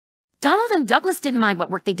Donald and Douglas didn't mind what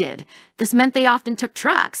work they did. This meant they often took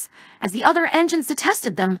trucks, as the other engines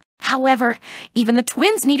detested them. However, even the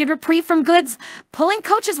twins needed reprieve from goods. Pulling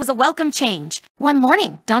coaches was a welcome change. One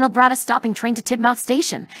morning, Donald brought a stopping train to Tidmouth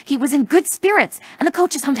Station. He was in good spirits, and the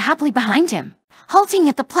coaches hummed happily behind him. Halting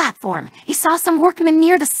at the platform, he saw some workmen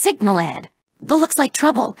near the signal head. "That looks like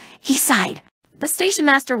trouble," he sighed. The station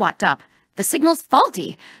master walked up. "The signal's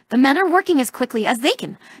faulty. The men are working as quickly as they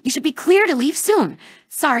can. You should be clear to leave soon.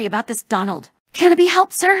 Sorry about this, Donald." "Can it be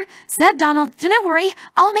helped, sir?" said Donald. "Don't worry,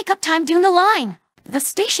 I'll make up time doing the line." The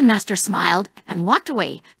station master smiled and walked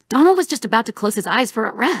away. Donald was just about to close his eyes for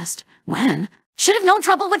a rest when... Should have known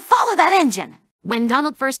trouble would follow that engine. When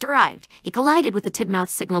Donald first arrived, he collided with the Tidmouth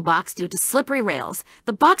signal box due to slippery rails.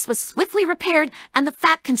 The box was swiftly repaired, and the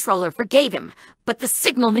Fat Controller forgave him. But the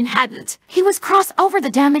signalman hadn't. He was cross over the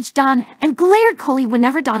damage done and glared coolly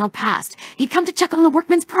whenever Donald passed. He'd come to check on the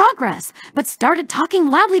workmen's progress, but started talking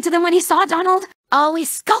loudly to them when he saw Donald. Always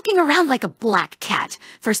skulking around like a black cat.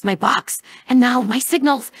 First my box, and now my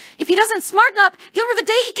signals. If he doesn't smarten up, he'll rue the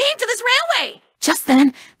day he came to this railway. Just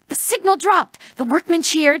then, the signal dropped. The workmen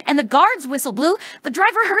cheered, and the guard's whistle blew. The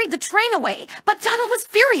driver hurried the train away, but Donald was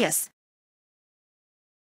furious.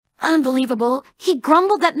 Unbelievable. He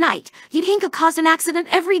grumbled that night. You'd think he'd cause an accident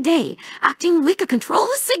every day, acting like a control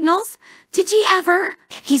the signals. Did ye ever?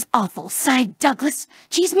 "He's awful," sighed Douglas.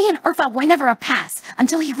 "Geez, me and Urfa were never a pass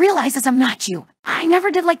until he realizes I'm not you." "I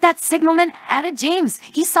never did like that signalman," added James.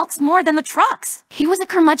 "He sulks more than the trucks." "He was a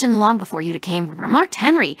curmudgeon long before you came," remarked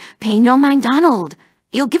Henry. "Pay no mind Donald.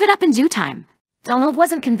 He'll give it up in due time." Donald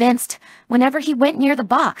wasn't convinced. Whenever he went near the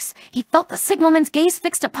box, he felt the signalman's gaze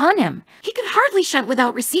fixed upon him. He could hardly shunt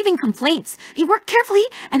without receiving complaints. He worked carefully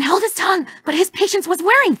and held his tongue, but his patience was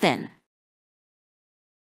wearing thin.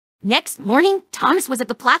 Next morning, Thomas was at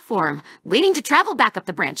the platform, waiting to travel back up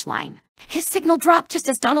the branch line. His signal dropped just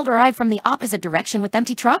as Donald arrived from the opposite direction with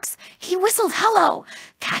empty trucks. He whistled hello,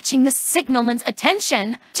 catching the signalman's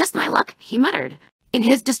attention. "Just my luck," he muttered. In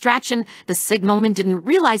his distraction, the signalman didn't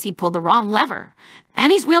realize he'd pulled the wrong lever.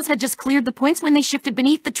 Annie's wheels had just cleared the points when they shifted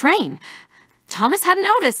beneath the train. Thomas hadn't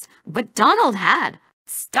noticed, but Donald had.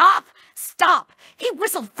 "Stop! Stop!" He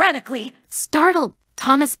whistled frantically. Startled,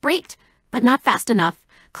 Thomas braked, but not fast enough.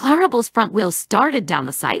 Clarabelle's front wheels started down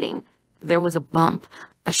the siding. There was a bump,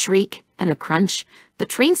 a shriek, and a crunch. The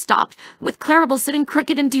train stopped, with Clarabelle sitting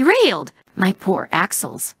crooked and derailed. "My poor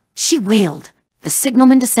axles," she wailed. The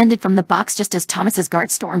signalman descended from the box just as Thomas's guard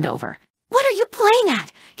stormed over. "What are you playing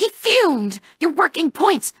at?" He fumed. "You're working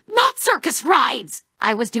points, not circus rides."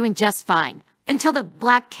 "I was doing just fine, until the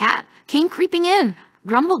black cat came creeping in,"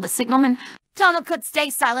 grumbled the signalman. Donald could stay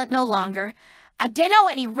silent no longer. "I dunno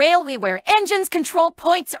any railway where engines control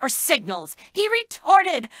points or signals," he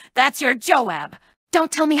retorted. "That's your Joab."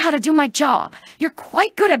 "Don't tell me how to do my job. You're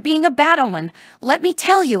quite good at being a bad omen. Let me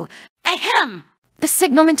tell you." Ahem! The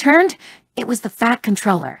signalman turned. It was the Fat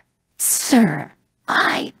Controller. "Sir,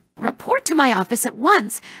 I..." "Report to my office at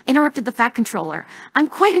once," interrupted the Fat Controller. "I'm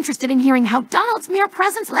quite interested in hearing how Donald's mere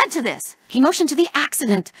presence led to this." He motioned to the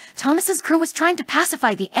accident. Thomas's crew was trying to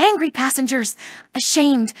pacify the angry passengers.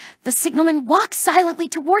 Ashamed, the signalman walked silently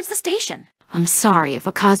towards the station. "I'm sorry if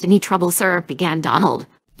it caused any trouble, sir," began Donald.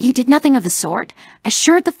 "You did nothing of the sort,"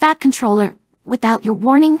 assured the Fat Controller. "Without your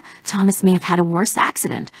warning, Thomas may have had a worse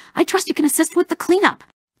accident. I trust you can assist with the cleanup."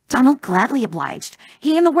 Donald gladly obliged.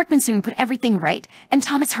 He and the workmen soon put everything right, and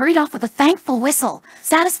Thomas hurried off with a thankful whistle.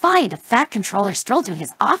 Satisfied, the Fat Controller strolled to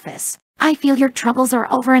his office. "I feel your troubles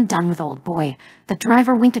are over and done with, old boy." The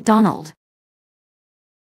driver winked at Donald.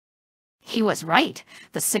 He was right.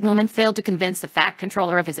 The signalman failed to convince the Fat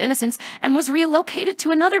Controller of his innocence and was relocated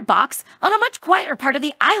to another box on a much quieter part of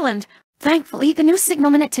the island. Thankfully, the new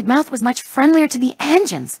signalman at Tidmouth was much friendlier to the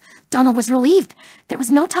engines. Donald was relieved. There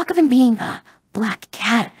was no talk of him being a black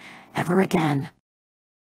cat ever again.